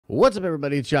What's up,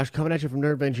 everybody? It's Josh coming at you from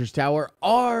Nerd Ventures Tower.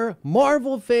 Are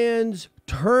Marvel fans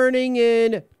turning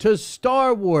in to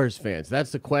Star Wars fans?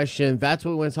 That's the question. That's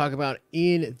what we want to talk about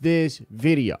in this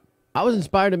video. I was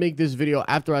inspired to make this video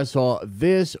after I saw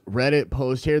this Reddit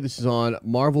post here. This is on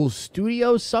Marvel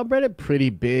Studios subreddit. Pretty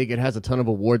big. It has a ton of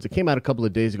awards. It came out a couple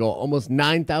of days ago. Almost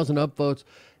 9,000 upvotes.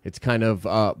 It's kind of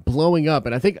blowing up.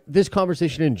 And I think this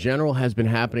conversation in general has been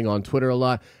happening on Twitter a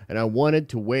lot. And I wanted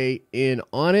to weigh in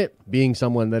on it, being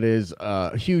someone that is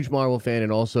a huge Marvel fan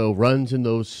and also runs in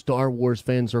those Star Wars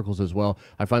fan circles as well.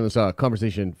 I find this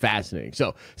conversation fascinating. So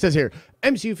it says here,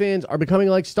 MCU fans are becoming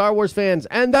like Star Wars fans,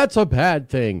 and that's a bad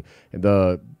thing. And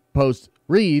the post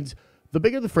reads, the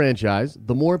bigger the franchise,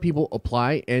 the more people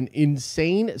apply an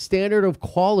insane standard of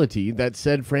quality that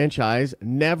said franchise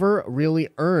never really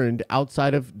earned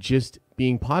outside of just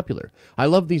being popular. I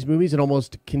love these movies and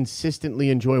almost consistently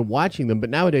enjoy watching them, but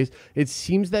nowadays it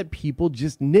seems that people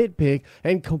just nitpick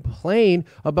and complain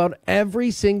about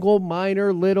every single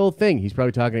minor little thing. He's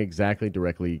probably talking exactly,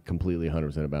 directly, completely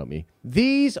 100% about me.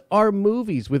 These are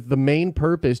movies with the main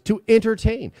purpose to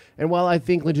entertain. And while I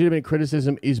think legitimate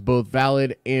criticism is both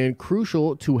valid and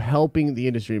crucial to helping the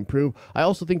industry improve, I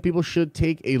also think people should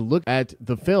take a look at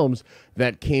the films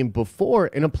that came before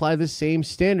and apply the same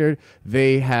standard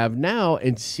they have now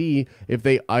and see if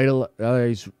they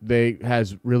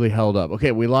has really held up.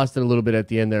 Okay, we lost it a little bit at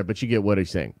the end there, but you get what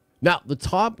he's saying. Now, the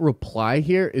top reply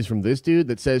here is from this dude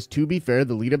that says, to be fair,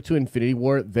 the lead up to Infinity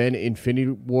War, then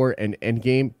Infinity War and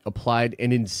Endgame applied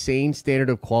an insane standard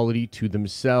of quality to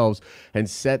themselves and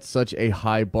set such a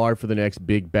high bar for the next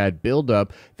big bad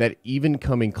buildup that even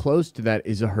coming close to that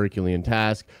is a Herculean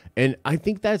task. And I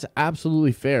think that's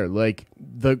absolutely fair. Like,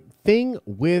 the thing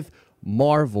with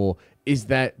Marvel is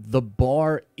that the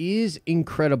bar is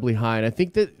incredibly high. And I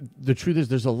think that the truth is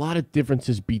there's a lot of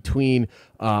differences between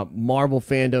Marvel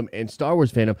fandom and Star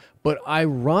Wars fandom. But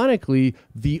ironically,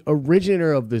 the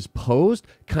originator of this post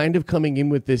kind of coming in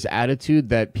with this attitude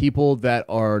that people that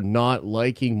are not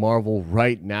liking Marvel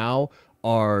right now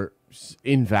are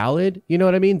invalid. You know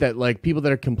what I mean? That like people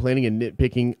that are complaining and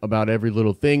nitpicking about every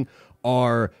little thing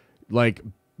are like,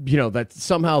 you know, that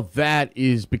somehow that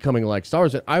is becoming like Star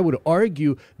Wars. And I would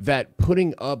argue that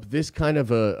putting up this kind of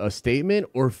a statement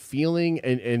or feeling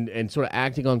and sort of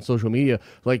acting on social media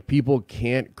like people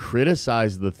can't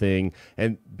criticize the thing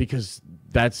and because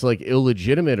that's like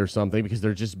illegitimate or something because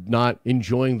they're just not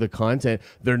enjoying the content.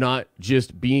 They're not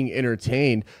just being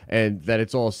entertained and that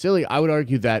it's all silly. I would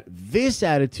argue that this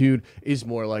attitude is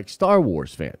more like Star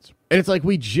Wars fans. And it's like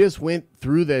we just went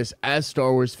through this as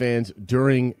Star Wars fans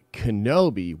during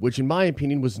Kenobi, which in my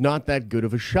opinion was not that good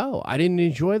of a show. I didn't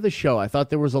enjoy the show. I thought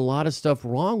there was a lot of stuff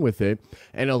wrong with it.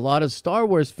 And a lot of Star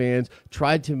Wars fans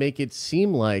tried to make it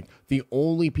seem like the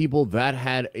only people that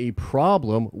had a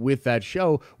problem with that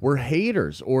show were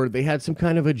haters or they had some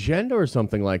kind of agenda or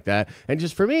something like that. And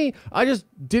just for me, I just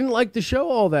didn't like the show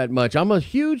all that much. I'm a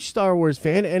huge Star Wars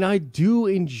fan and I do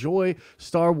enjoy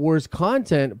Star Wars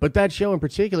content, but that show in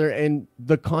particular and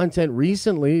the content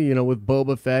recently, you know, with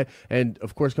Boba Fett and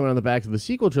of course coming on the back of the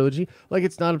sequel trilogy, like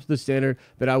it's not up to the standard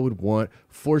that I would want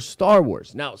for Star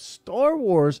Wars. Now, Star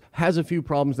Wars has a few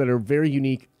problems that are very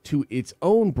unique to its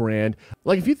own brand.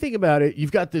 Like if you think about it,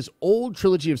 you've got this old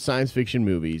trilogy of science fiction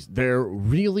movies. They're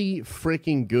really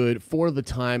freaking good for the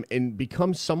time and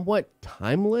become somewhat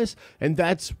timeless. And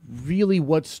that's really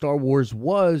what Star Wars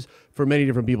was for many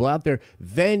different people out there.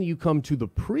 Then you come to the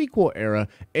prequel era.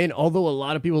 And although a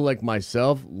lot of people like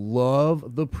myself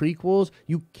love the prequels,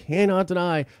 you cannot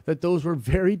deny that those were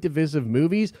very divisive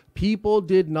movies. People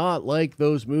did not like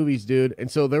those movies, dude.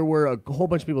 And so there were a whole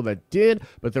bunch of people that did,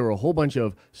 but there were a whole bunch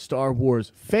of Star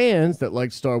Wars fans that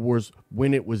liked Star Wars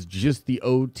when it was just the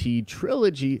OT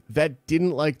trilogy that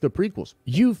didn't like the prequels.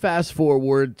 You fast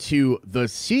forward to the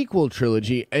sequel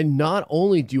trilogy, and not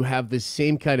only do you have this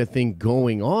same kind of thing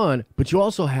going on, but you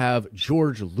also have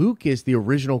George Lucas, the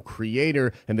original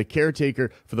creator and the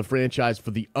caretaker for the franchise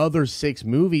for the other 6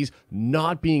 movies,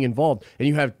 not being involved. And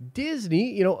you have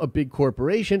Disney, you know, a big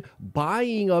corporation,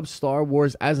 buying up Star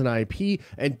Wars as an IP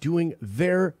and doing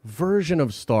their version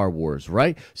of Star Wars,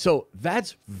 right? So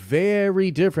that's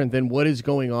very different than what is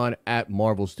going on at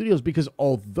Marvel Studios, because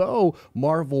although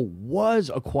Marvel was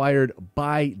acquired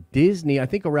by Disney, I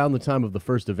think around the time of the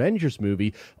first Avengers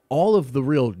movie, all of the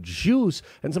real juice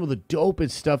and some of the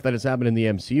dopest stuff that has happened in the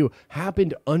MCU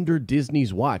happened under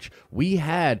Disney's watch. We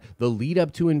had the lead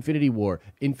up to Infinity War,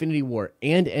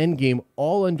 and Endgame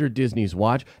all under Disney's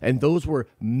watch, and those were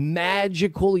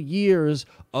magical years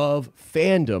of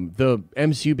fandom. The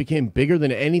MCU became bigger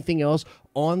than anything else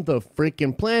on the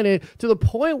freaking planet, to the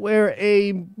point where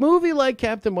a movie like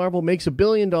Captain Marvel makes $1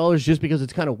 billion just because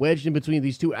it's kind of wedged in between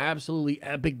these two absolutely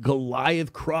epic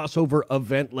Goliath crossover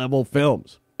event level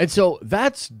films. And so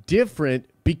that's different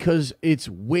because it's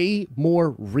way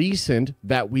more recent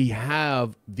that we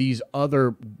have these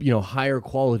other, higher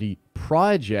quality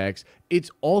projects. It's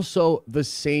also the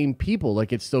same people.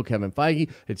 Like, it's still Kevin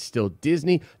Feige, it's still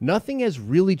Disney. Nothing has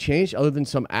really changed other than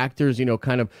some actors,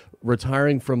 kind of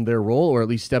retiring from their role, or at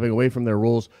least stepping away from their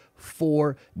roles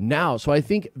for now. So I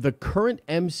think the current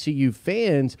MCU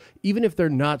fans, even if they're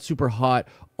not super hot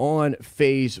on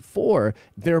Phase 4,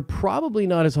 they're probably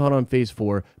not as hot on Phase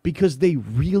 4 because they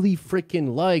really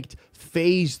freaking liked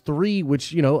Phase 3,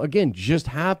 which, again, just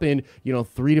happened,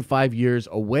 3 to 5 years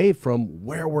away from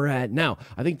where we're at now.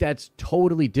 I think that's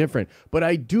totally different. But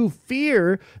I do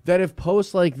fear that if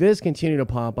posts like this continue to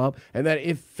pop up, and that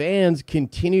if fans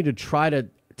continue to try to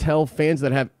tell fans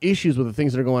that have issues with the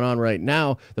things that are going on right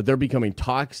now that they're becoming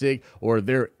toxic or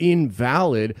they're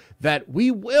invalid, that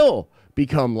we will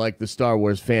become like the Star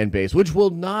Wars fan base, which will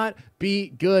not be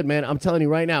good, man. I'm telling you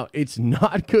right now, it's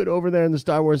not good over there in the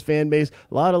Star Wars fan base.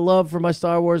 A lot of love for my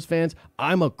Star Wars fans.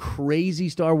 I'm a crazy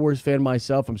Star Wars fan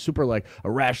myself. I'm super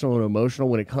irrational and emotional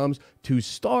when it comes to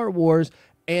Star Wars.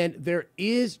 And there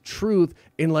is truth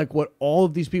in what all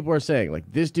of these people are saying.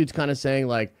 This dude's kind of saying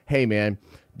hey, man,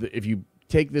 if you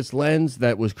take this lens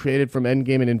that was created from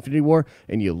Endgame and Infinity War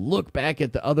and you look back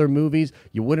at the other movies,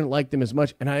 you wouldn't like them as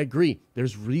much. And I agree.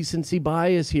 There's recency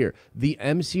bias here. The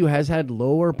MCU has had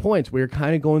lower points. We're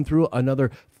kind of going through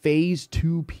another Phase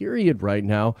 2 period right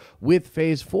now with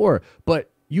Phase 4. But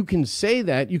you can say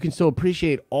that, you can still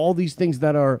appreciate all these things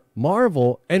that are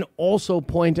Marvel, and also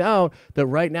point out that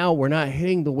right now we're not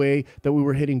hitting the way that we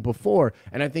were hitting before.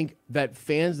 And I think that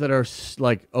fans that are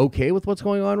okay with what's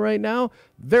going on right now,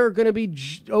 they're going to be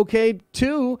okay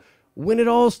too when it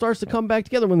all starts to come back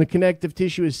together, when the connective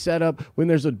tissue is set up, when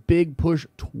there's a big push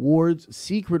towards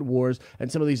Secret Wars and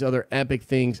some of these other epic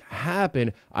things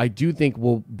happen. I do think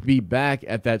we'll be back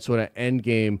at that sort of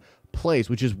Endgame place,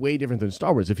 which is way different than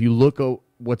Star Wars. If you look at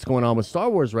what's going on with Star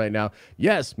Wars right now,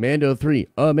 yes, Mando 3,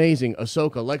 amazing.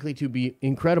 Ahsoka, likely to be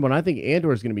incredible. And I think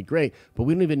Andor is going to be great, but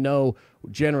we don't even know,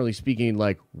 generally speaking,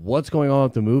 what's going on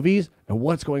with the movies and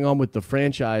what's going on with the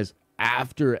franchise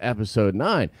after Episode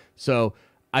 9. So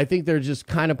I think they're just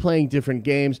kind of playing different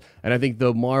games. And I think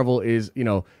the Marvel is,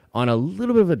 on a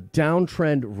little bit of a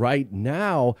downtrend right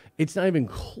now. It's not even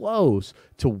close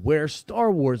to where Star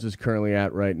Wars is currently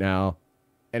at right now.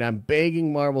 And I'm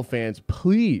begging Marvel fans,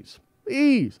 please,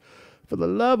 for the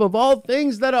love of all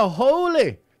things that are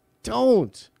holy,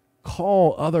 don't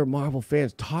call other Marvel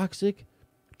fans toxic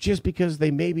just because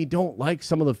they maybe don't like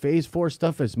some of the Phase 4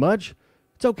 stuff as much.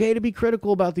 It's okay to be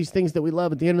critical about these things that we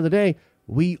love. At the end of the day,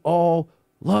 we all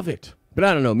love it. But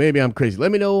I don't know, maybe I'm crazy.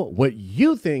 Let me know what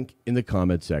you think in the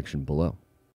comment section below.